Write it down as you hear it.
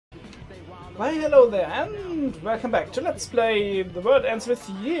Why hello there and welcome back to Let's Play The World Ends With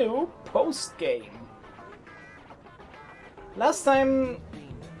You post-game. Last time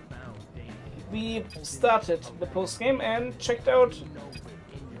we started the post-game and checked out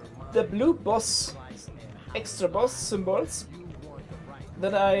the blue boss, extra boss symbols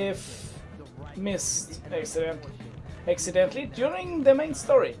that I've missed accidentally during the main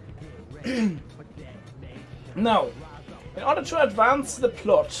story. Now, in order to advance the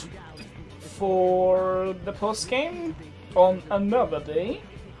plot for the post-game on another day,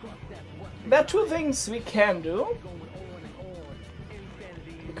 there are two things we can do,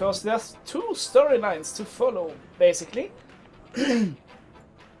 because there's two storylines to follow, basically.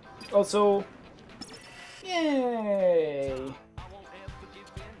 Also, yay!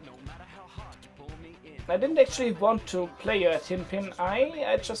 I didn't actually want to play you at Tinpin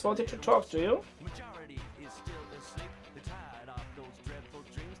I just wanted to talk to you.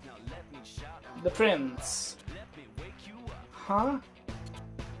 The prince. Huh?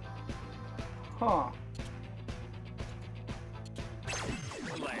 Huh.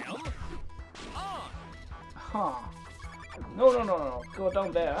 Huh. No. Go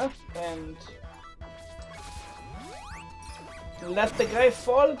down there and let the guy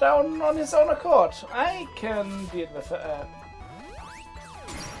fall down on his own accord. I can deal with that.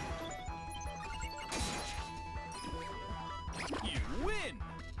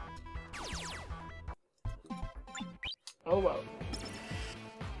 Oh well.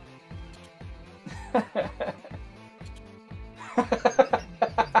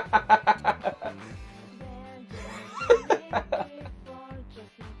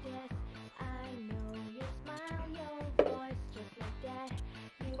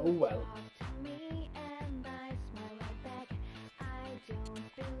 Oh well.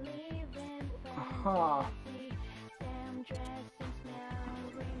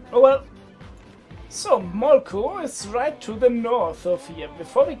 Oh well. So, Molko is right to the north of here.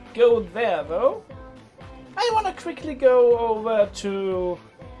 Before we go there, though, I want to quickly go over to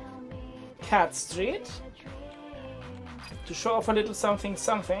Cat Street to show off a little something.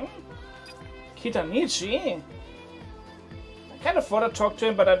 Kitanichi? I kind of want to talk to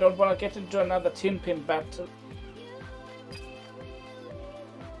him, but I don't want to get into another Tinpin battle.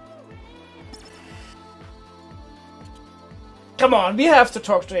 Come on, we have to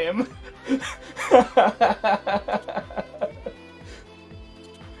talk to him.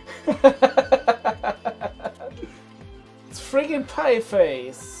 It's friggin' Pie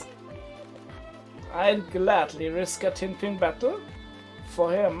Face. I'd gladly risk a Tinpin battle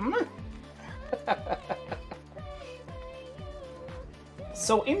for him.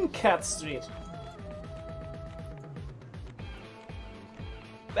 So in Cat Street,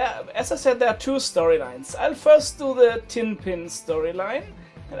 as I said, there are two storylines. I'll first do the Tinpin storyline,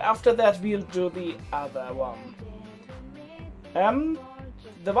 and after that we'll do the other one.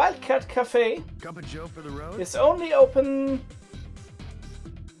 The Wildcat Cafe is only open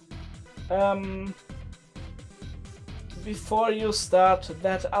before you start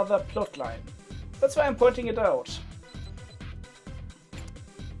that other plotline. That's why I'm pointing it out.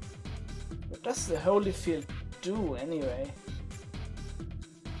 What does the Holyfield do anyway?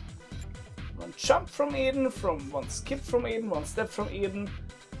 One jump from Eden, one skip from Eden, one step from Eden,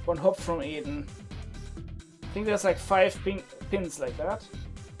 one hop from Eden. I think there's like 5 pins like that.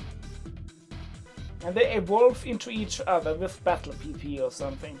 And they evolve into each other with battle PP or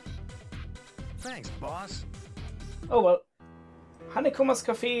something. Thanks, boss. Oh well. Honeycomber's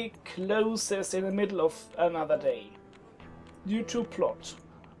Cafe closes in the middle of another day due to plot.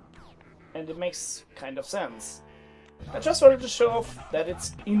 And it makes kind of sense. I just wanted to show off that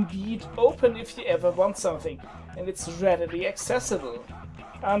it's indeed open if you ever want something, and it's readily accessible,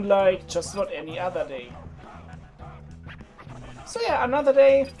 unlike just about any other day. So yeah, another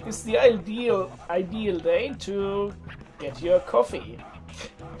day is the ideal day to get your coffee.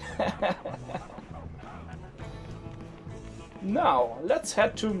 Now, let's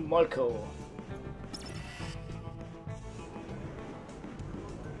head to Molko.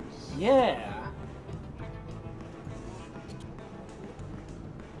 Yeah!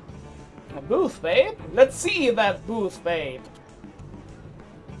 A booth, babe? Let's see that booth, babe!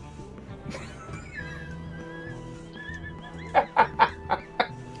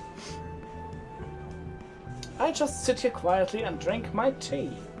 I just sit here quietly and drink my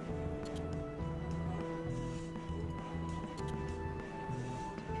tea.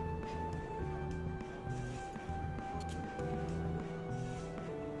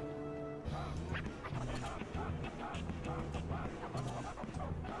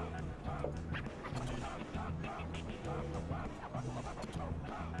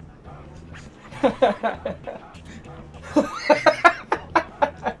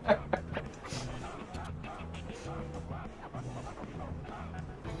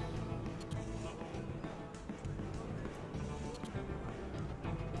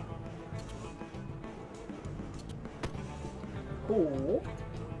 Ooh.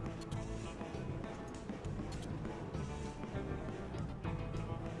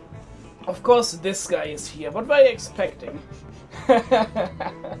 Of course, this guy is here. What were you expecting?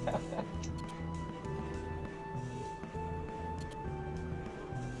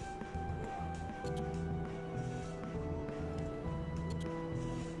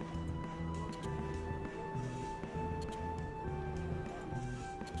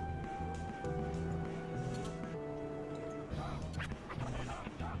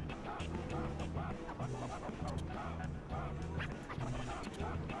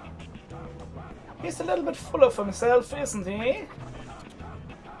 He's a little bit full of himself, isn't he?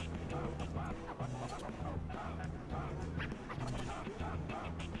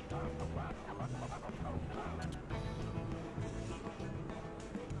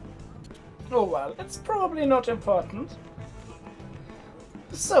 Oh well, it's probably not important.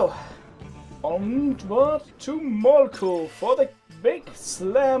 So, onward to Molko for the big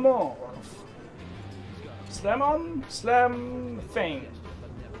slam off. Slam on, slam thing.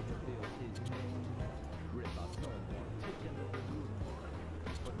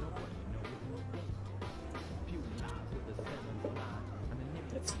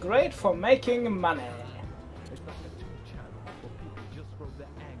 It's great for making money.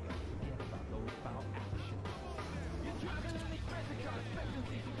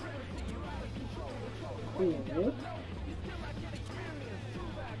 Ooh.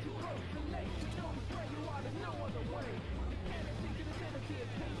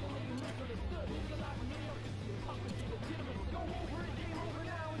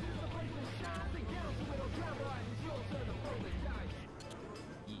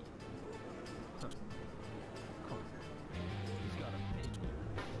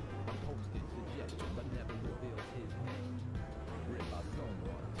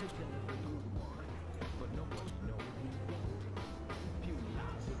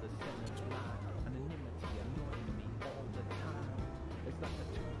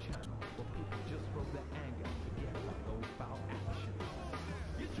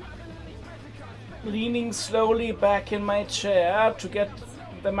 Leaning slowly back in my chair to get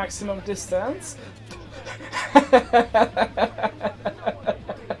the maximum distance.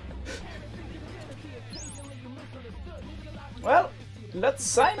 Well, let's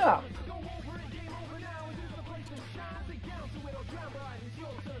sign up.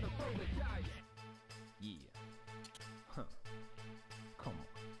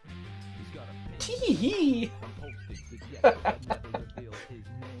 Tee-Hee.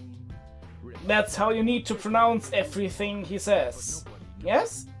 That's how you need to pronounce everything he says.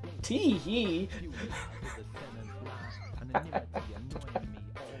 Yes? Tee-Hee.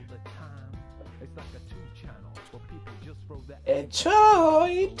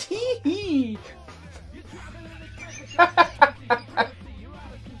 Enjoy Tee-Hee.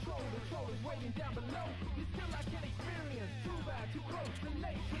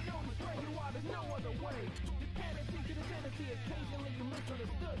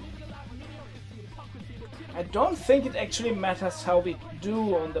 I don't think it actually matters how we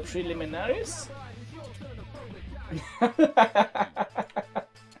do on the preliminaries.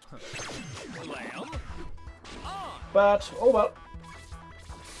 But, oh well.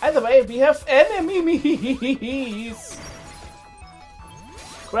 Either way, we have enemies!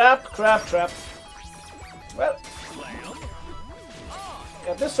 Crap, crap, crap. Well,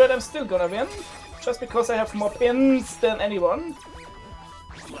 at this rate I'm still gonna win. Just because I have more pins than anyone.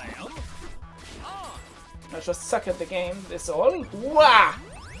 I just suck at the game, that's all. Wah!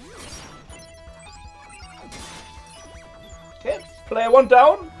 Okay, player one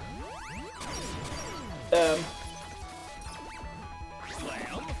down.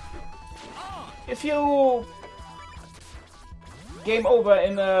 If you game over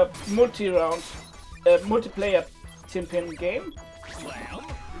in a multi-round, multiplayer champion game,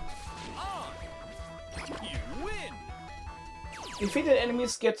 defeated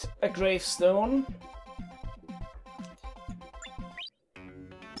enemies get a gravestone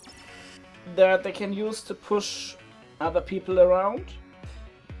that they can use to push other people around.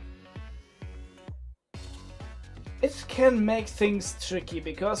 It can make things tricky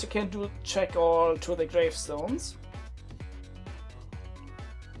because you can do check all to the gravestones.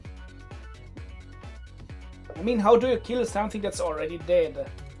 I mean, how do you kill something that's already dead?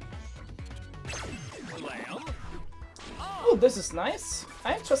 Oh, this is nice.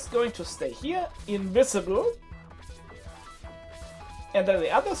 I'm just going to stay here, invisible, and then the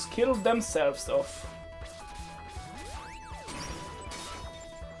others kill themselves off.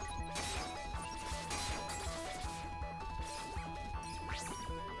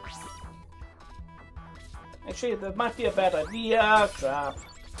 Actually, that might be a bad idea. Crap.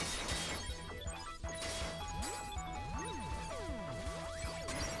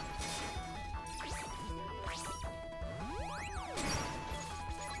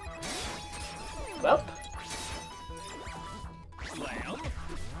 Well.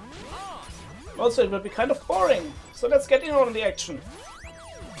 Also, it will be kind of boring. So let's get in on the action.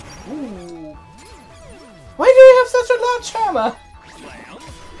 Ooh. Why do you have such a large hammer?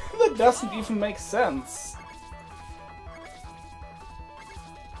 That doesn't even make sense.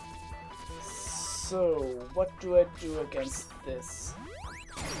 So, what do I do against this?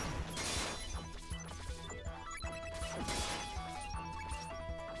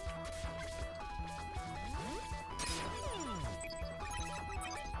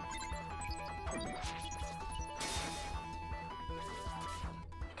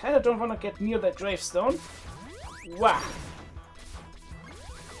 Kinda don't want to get near that gravestone. Wah!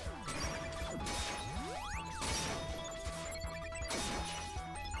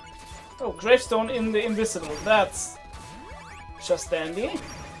 Oh, gravestone in the invisible. That's just dandy.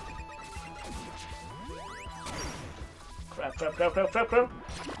 Crap, crap, crap, crap, crap, crap.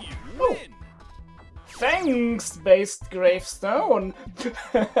 Oh! Thanks-based gravestone!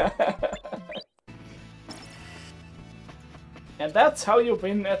 And that's how you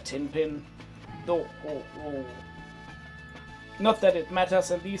win a tin pin. Oh, oh, oh. Not that it matters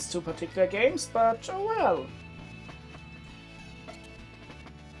in these two particular games, but oh well.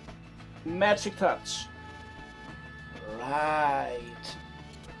 Magic touch. Right.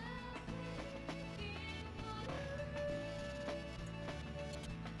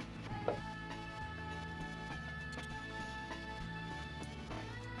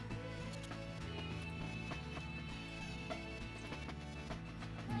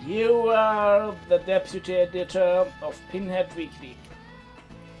 You are the deputy editor of Pinhead Weekly.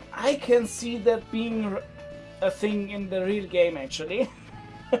 I can see that being a thing in the real game, actually.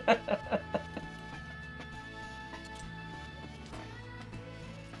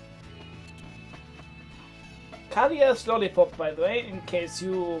 Kalia's lollipop, by the way, in case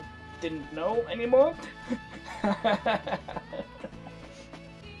you didn't know anymore.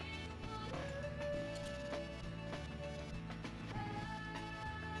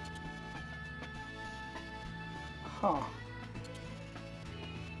 Huh.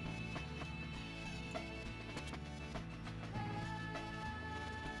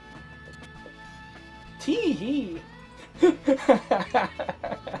 Tee-Hee!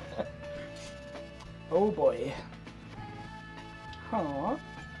 Oh boy. Huh.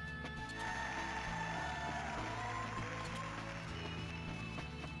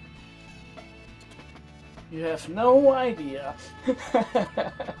 You have no idea.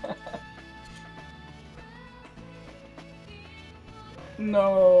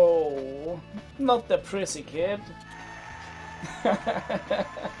 No, not the prissy kid.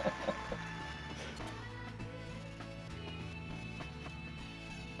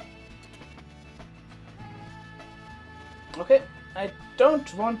 Okay, I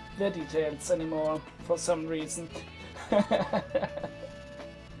don't want the details anymore for some reason.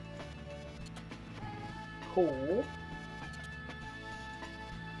 Cool.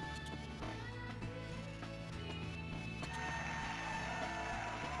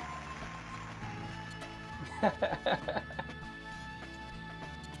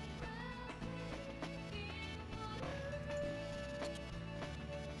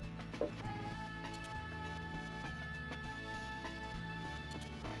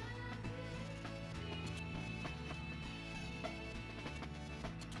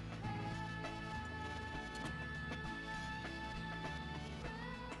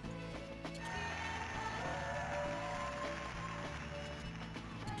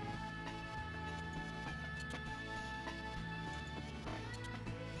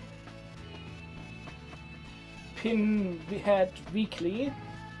 Pinhead Weekly,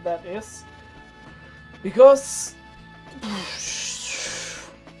 that is, because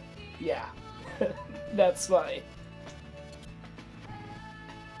yeah, that's why.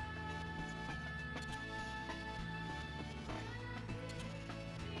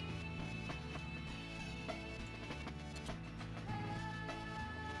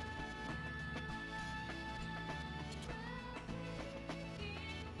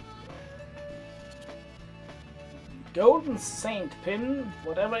 Golden Saint Pin,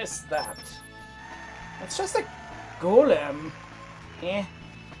 whatever is that? It's just a golem. Eh.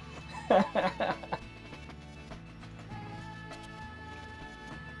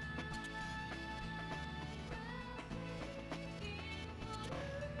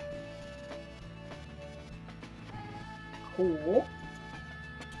 Cool.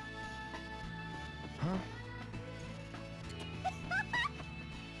 Huh?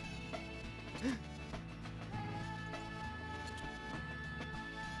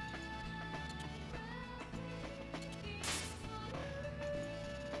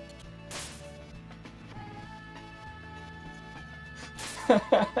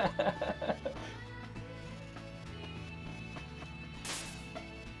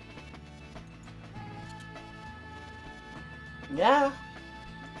 Yeah.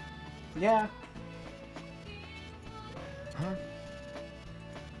 Yeah. Huh?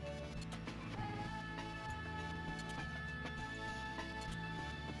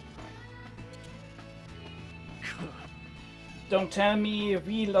 Don't tell me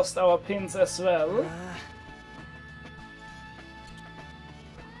we lost our pins as well.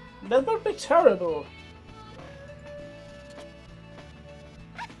 That would be terrible.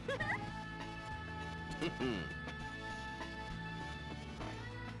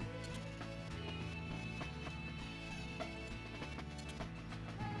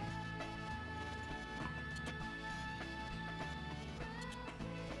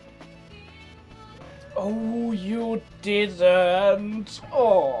 Oh, you didn't.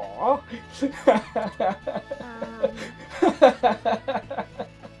 Oh.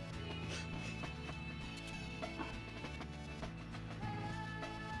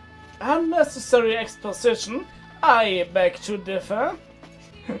 Unnecessary exposition. I beg to differ.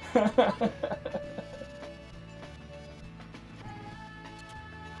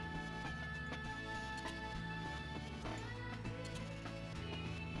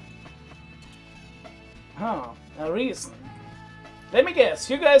 Huh, a reason. Let me guess,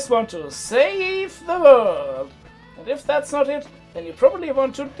 you guys want to save the world. And if that's not it, then you probably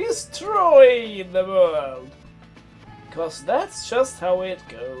want to destroy the world. Because that's just how it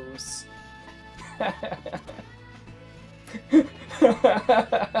goes.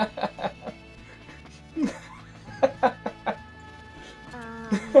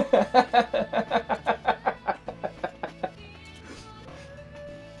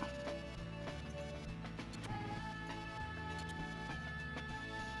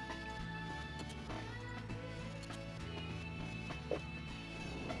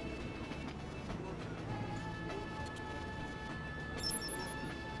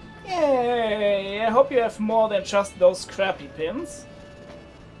 Yay! I hope you have more than just those crappy pins.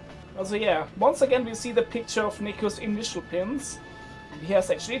 Also, yeah, once again we see the picture of Niku's initial pins. He has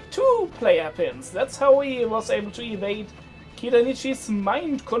actually 2 player pins. That's how he was able to evade Kiranichi's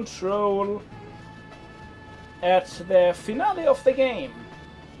mind control at the finale of the game.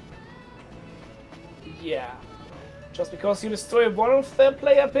 Yeah. Just because you destroy one of the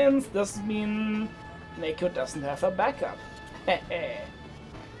player pins doesn't mean Niku doesn't have a backup. Heh.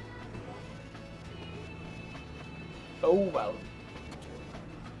 Oh well.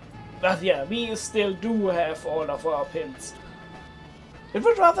 But yeah, we still do have all of our pins. It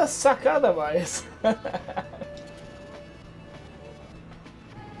would rather suck otherwise.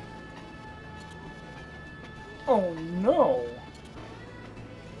 Oh no.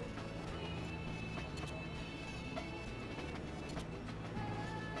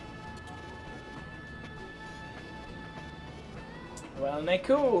 Well,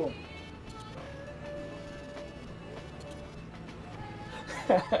 Neku.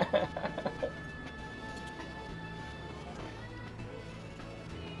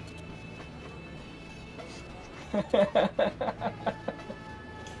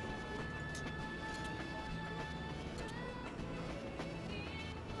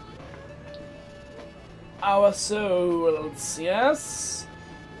 Our souls, yes?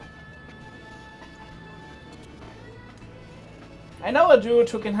 I know a dude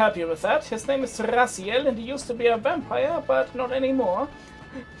who can help you with that. His name is Raziel and he used to be a vampire, but not anymore.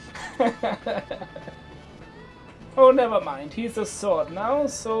 Oh, never mind. He's a sword now,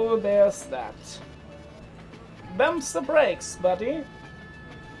 so there's that. Bumps the brakes, buddy.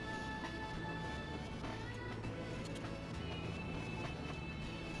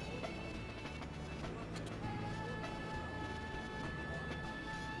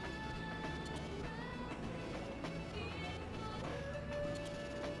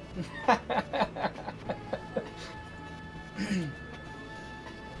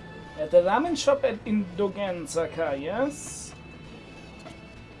 At the ramen shop in Dogensaka, yes?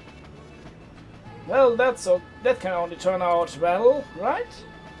 Well, that can only turn out well, right?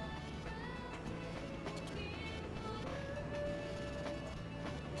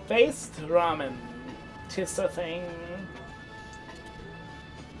 Plant-based ramen. Tis a thing.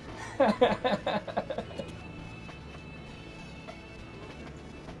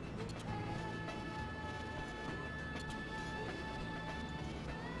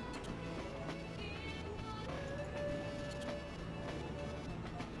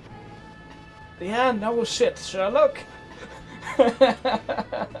 Yeah, no shit, Sherlock.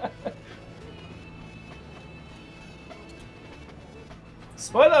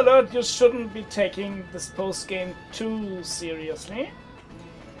 Spoiler alert, you shouldn't be taking this post-game too seriously.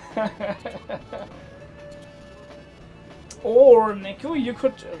 Or, Niku, you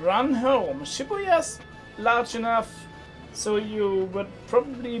could run home. Shibuya's large enough so you would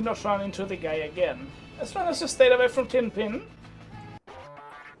probably not run into the guy again. As long as you stayed away from Tinpin.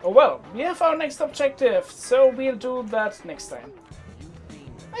 Oh well, we have our next objective, so we'll do that next time.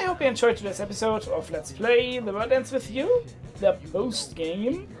 I hope you enjoyed today's episode of Let's Play The World Ends With You, the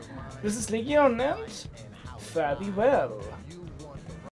post-game. This is Legion and fare thee well.